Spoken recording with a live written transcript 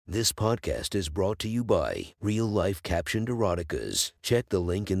This podcast is brought to you by Real Life Captioned Eroticas. Check the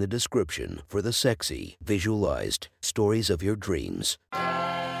link in the description for the sexy, visualized stories of your dreams.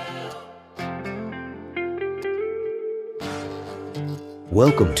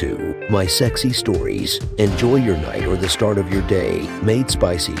 Welcome to My Sexy Stories. Enjoy your night or the start of your day, made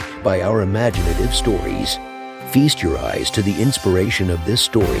spicy by our imaginative stories. Feast your eyes to the inspiration of this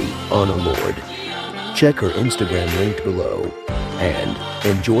story, Anna Lord. Check her Instagram linked below and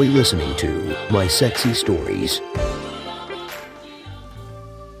enjoy listening to My Sexy Stories.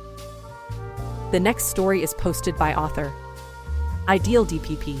 The next story is posted by author Ideal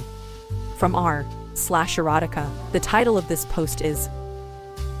DPP from r/erotica. The title of this post is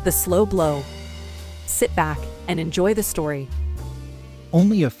The Slow Blow. Sit back and enjoy the story.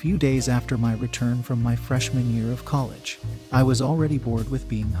 Only a few days after my return from my freshman year of college, I was already bored with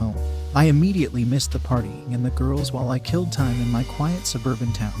being home. I immediately missed the partying and the girls while I killed time in my quiet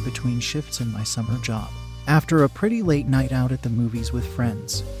suburban town between shifts in my summer job. After a pretty late night out at the movies with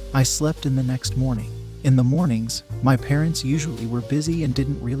friends, I slept in the next morning. In the mornings, my parents usually were busy and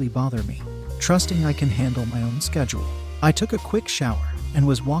didn't really bother me, trusting I can handle my own schedule. I took a quick shower and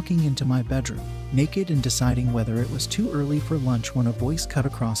was walking into my bedroom, naked and deciding whether it was too early for lunch when a voice cut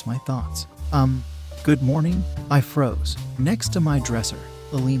across my thoughts. Good morning? I froze. Next to my dresser,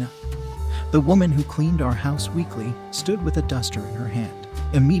 Alina, the woman who cleaned our house weekly, stood with a duster in her hand.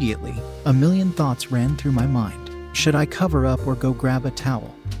 Immediately, a million thoughts ran through my mind. Should I cover up or go grab a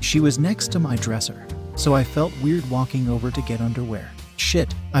towel? She was next to my dresser, so I felt weird walking over to get underwear.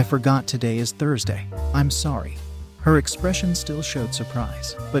 Shit, I forgot today is Thursday. I'm sorry. Her expression still showed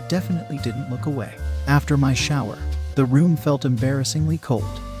surprise, but definitely didn't look away. After my shower, the room felt embarrassingly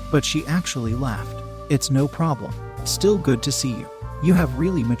cold, but she actually laughed. It's no problem. Still good to see you. You have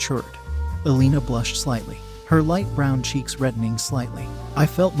really matured. Alina blushed slightly, her light brown cheeks reddening slightly. I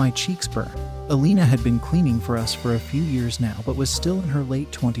felt my cheeks burn. Alina had been cleaning for us for a few years now, but was still in her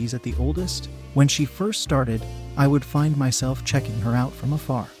late 20s at the oldest. When she first started, I would find myself checking her out from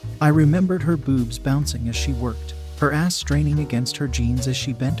afar. I remembered her boobs bouncing as she worked, her ass straining against her jeans as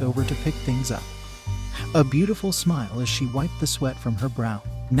she bent over to pick things up. A beautiful smile as she wiped the sweat from her brow.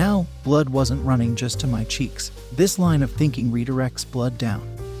 Now, blood wasn't running just to my cheeks. This line of thinking redirects blood down.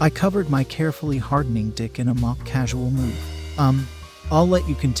 I covered my carefully hardening dick in a mock casual move. I'll let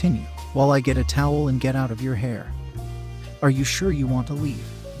you continue while I get a towel and get out of your hair. Are you sure you want to leave?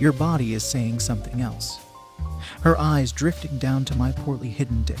 Your body is saying something else. Her eyes drifting down to my poorly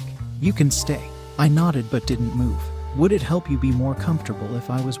hidden dick. You can stay. I nodded but didn't move. Would it help you be more comfortable if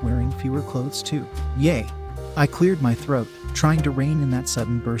I was wearing fewer clothes too? Yay. I cleared my throat, trying to rein in that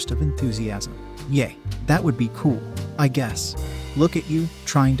sudden burst of enthusiasm. Yay. That would be cool, I guess. Look at you,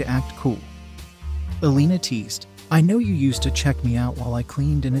 trying to act cool. Alina teased. I know you used to check me out while I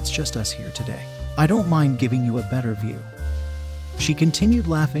cleaned and it's just us here today. I don't mind giving you a better view. She continued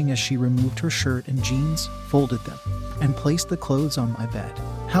laughing as she removed her shirt and jeans, folded them, and placed the clothes on my bed.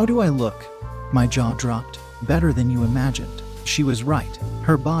 How do I look? My jaw dropped. Better than you imagined. She was right.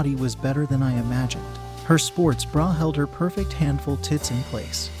 Her body was better than I imagined. Her sports bra held her perfect handful tits in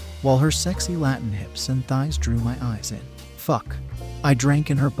place, while her sexy Latin hips and thighs drew my eyes in. Fuck. I drank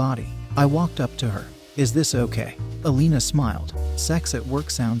in her body. I walked up to her. Is this okay? Alina smiled. Sex at work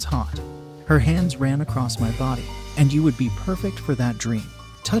sounds hot. Her hands ran across my body. And you would be perfect for that dream.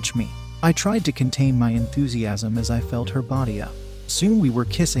 Touch me. I tried to contain my enthusiasm as I felt her body up. Soon we were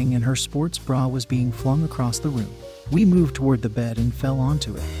kissing and her sports bra was being flung across the room. We moved toward the bed and fell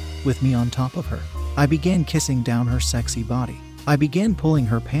onto it, with me on top of her. I began kissing down her sexy body. I began pulling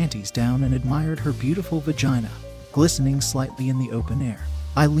her panties down and admired her beautiful vagina, glistening slightly in the open air.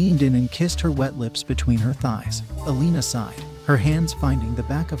 I leaned in and kissed her wet lips between her thighs. Alina sighed, her hands finding the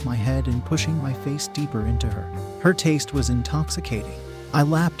back of my head and pushing my face deeper into her. Her taste was intoxicating. I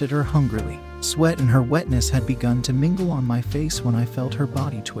lapped at her hungrily. Sweat and her wetness had begun to mingle on my face when I felt her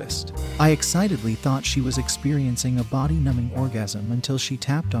body twist. I excitedly thought she was experiencing a body-numbing orgasm until she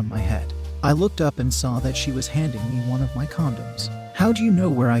tapped on my head. I looked up and saw that she was handing me one of my condoms. How do you know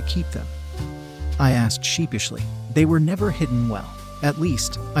where I keep them? I asked sheepishly. They were never hidden well. At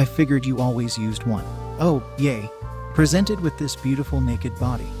least, I figured you always used one. Oh, yay. Presented with this beautiful naked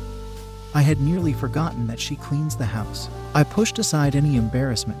body. I had nearly forgotten that she cleans the house. I pushed aside any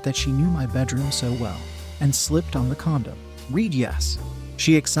embarrassment that she knew my bedroom so well, and slipped on the condom. Read yes.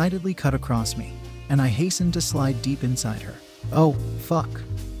 She excitedly cut across me, and I hastened to slide deep inside her. Oh, fuck.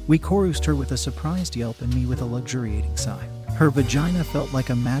 We chorused her with a surprised yelp and me with a luxuriating sigh. Her vagina felt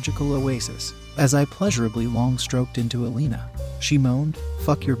like a magical oasis. As I pleasurably long-stroked into Alina, she moaned,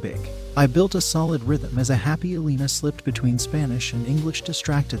 "Fuck, you're big." I built a solid rhythm as a happy Alina slipped between Spanish and English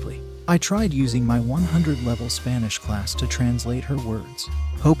distractedly. I tried using my 100-level Spanish class to translate her words,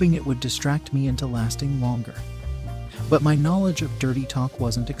 hoping it would distract me into lasting longer. But my knowledge of dirty talk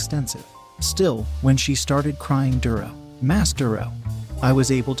wasn't extensive. Still, when she started crying duro, mas duro, I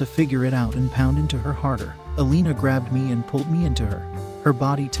was able to figure it out and pound into her harder. Alina grabbed me and pulled me into her. Her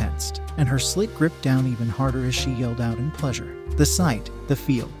body tensed, and her slit gripped down even harder as she yelled out in pleasure. The sight, the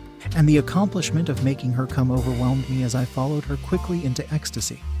feel, and the accomplishment of making her come overwhelmed me as I followed her quickly into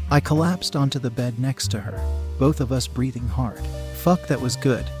ecstasy. I collapsed onto the bed next to her, both of us breathing hard. Fuck, that was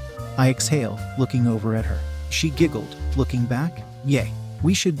good. I exhaled, looking over at her. She giggled, looking back. Yay,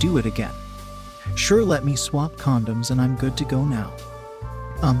 we should do it again. Sure, let me swap condoms and I'm good to go now.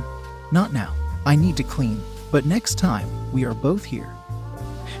 Not now. I need to clean, but next time, we are both here.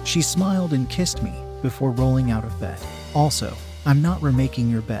 She smiled and kissed me before rolling out of bed. Also, I'm not remaking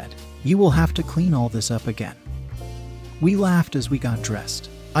your bed. You will have to clean all this up again. We laughed as we got dressed.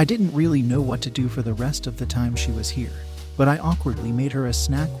 I didn't really know what to do for the rest of the time she was here, but I awkwardly made her a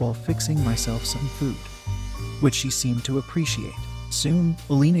snack while fixing myself some food, which she seemed to appreciate. Soon,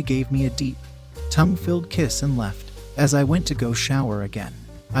 Alina gave me a deep, tongue-filled kiss and left. As I went to go shower again,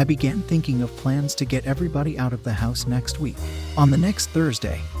 I began thinking of plans to get everybody out of the house next week. On the next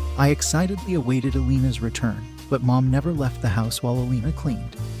Thursday, I excitedly awaited Alina's return, but Mom never left the house while Alina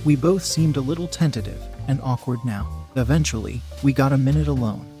cleaned. We both seemed a little tentative and awkward now. Eventually, we got a minute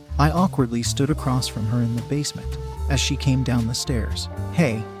alone. I awkwardly stood across from her in the basement as she came down the stairs.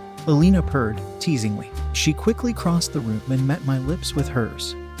 Hey, Alina purred, teasingly. She quickly crossed the room and met my lips with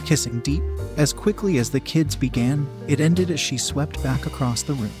hers, kissing deep. As quickly as the kids began, it ended as she swept back across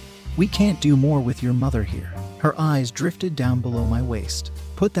the room. We can't do more with your mother here. Her eyes drifted down below my waist.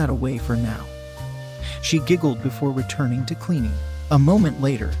 Put that away for now. She giggled before returning to cleaning. A moment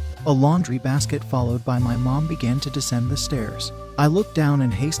later, a laundry basket followed by my mom began to descend the stairs. I looked down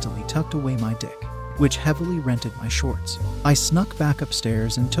and hastily tucked away my dick, which heavily rented my shorts. I snuck back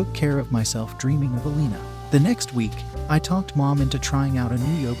upstairs and took care of myself, dreaming of Alina. The next week, I talked Mom into trying out a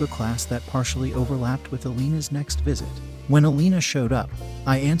new yoga class that partially overlapped with Alina's next visit. When Alina showed up,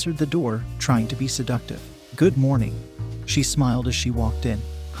 I answered the door, trying to be seductive. Good morning. She smiled as she walked in.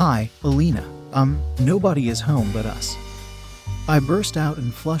 Hi, Alina. Nobody is home but us. I burst out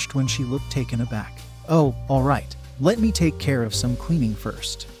and flushed when she looked taken aback. Oh, all right. Let me take care of some cleaning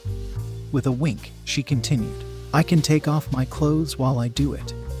first. With a wink, she continued. I can take off my clothes while I do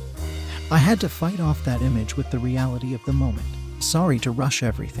it. I had to fight off that image with the reality of the moment. Sorry to rush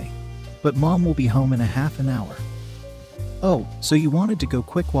everything, but Mom will be home in a half an hour. Oh, so you wanted to go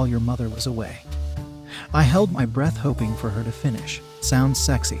quick while your mother was away. I held my breath hoping for her to finish. Sounds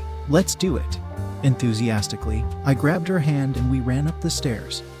sexy. Let's do it. Enthusiastically, I grabbed her hand and we ran up the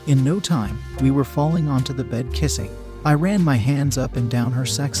stairs. In no time, we were falling onto the bed kissing. I ran my hands up and down her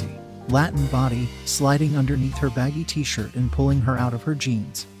sexy Latin body, sliding underneath her baggy t-shirt and pulling her out of her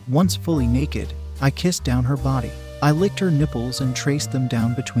jeans. Once fully naked, I kissed down her body. I licked her nipples and traced them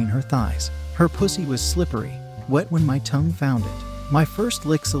down between her thighs. Her pussy was slippery, wet when my tongue found it. My first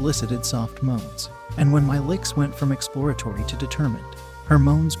licks elicited soft moans, and when my licks went from exploratory to determined, her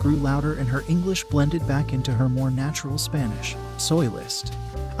moans grew louder and her English blended back into her more natural Spanish. Soy list.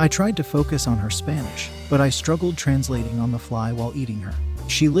 I tried to focus on her Spanish, but I struggled translating on the fly while eating her.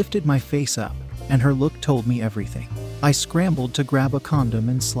 She lifted my face up, and her look told me everything. I scrambled to grab a condom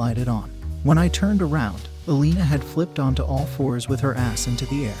and slide it on. When I turned around, Alina had flipped onto all fours with her ass into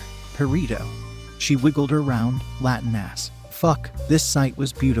the air. Perito. She wiggled her round, Latin ass. Fuck, this sight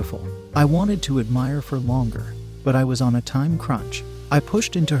was beautiful. I wanted to admire for longer, but I was on a time crunch. I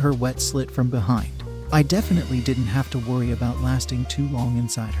pushed into her wet slit from behind. I definitely didn't have to worry about lasting too long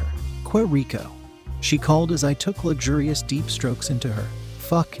inside her. Que rico. She called as I took luxurious deep strokes into her.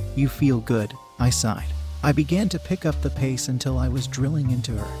 Fuck, you feel good, I sighed. I began to pick up the pace until I was drilling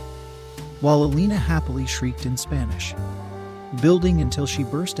into her, while Alina happily shrieked in Spanish, building until she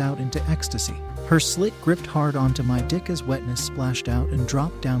burst out into ecstasy. Her slit gripped hard onto my dick as wetness splashed out and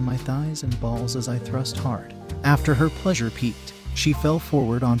dropped down my thighs and balls as I thrust hard. After her pleasure peaked, she fell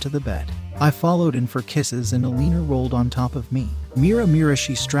forward onto the bed. I followed in for kisses and Alina rolled on top of me. Mira mira,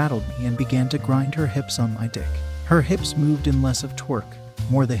 she straddled me and began to grind her hips on my dick. Her hips moved in less of twerk,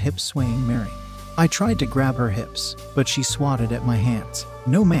 more the hips swaying merry. I tried to grab her hips, but she swatted at my hands.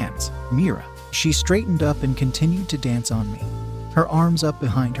 No mans, Mira. She straightened up and continued to dance on me, her arms up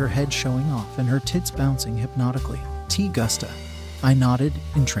behind her head showing off and her tits bouncing hypnotically. T gusta. I nodded,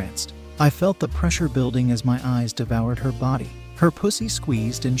 entranced. I felt the pressure building as my eyes devoured her body. Her pussy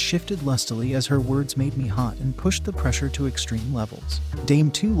squeezed and shifted lustily as her words made me hot and pushed the pressure to extreme levels.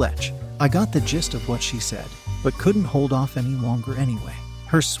 Dame Two Lech. I got the gist of what she said, but couldn't hold off any longer anyway.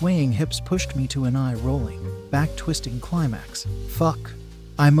 Her swaying hips pushed me to an eye-rolling, back-twisting climax. Fuck.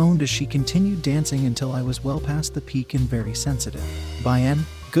 I moaned as she continued dancing until I was well past the peak and very sensitive. Bien?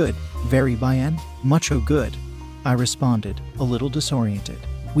 Good. Very bien? Mucho good. I responded, a little disoriented.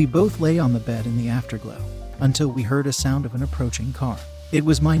 We both lay on the bed in the afterglow, until we heard a sound of an approaching car. It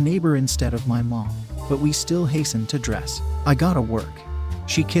was my neighbor instead of my mom, but we still hastened to dress. I gotta work.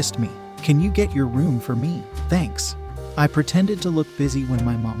 She kissed me. Can you get your room for me? Thanks. I pretended to look busy when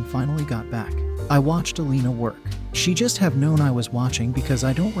my mom finally got back. I watched Alina work. She just have known I was watching because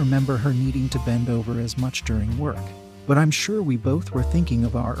I don't remember her needing to bend over as much during work, but I'm sure we both were thinking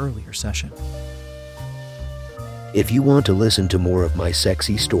of our earlier session. If you want to listen to more of my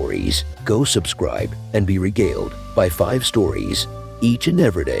sexy stories, go subscribe and be regaled by 5 stories each and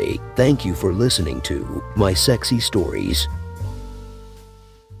every day. Thank you for listening to My Sexy Stories.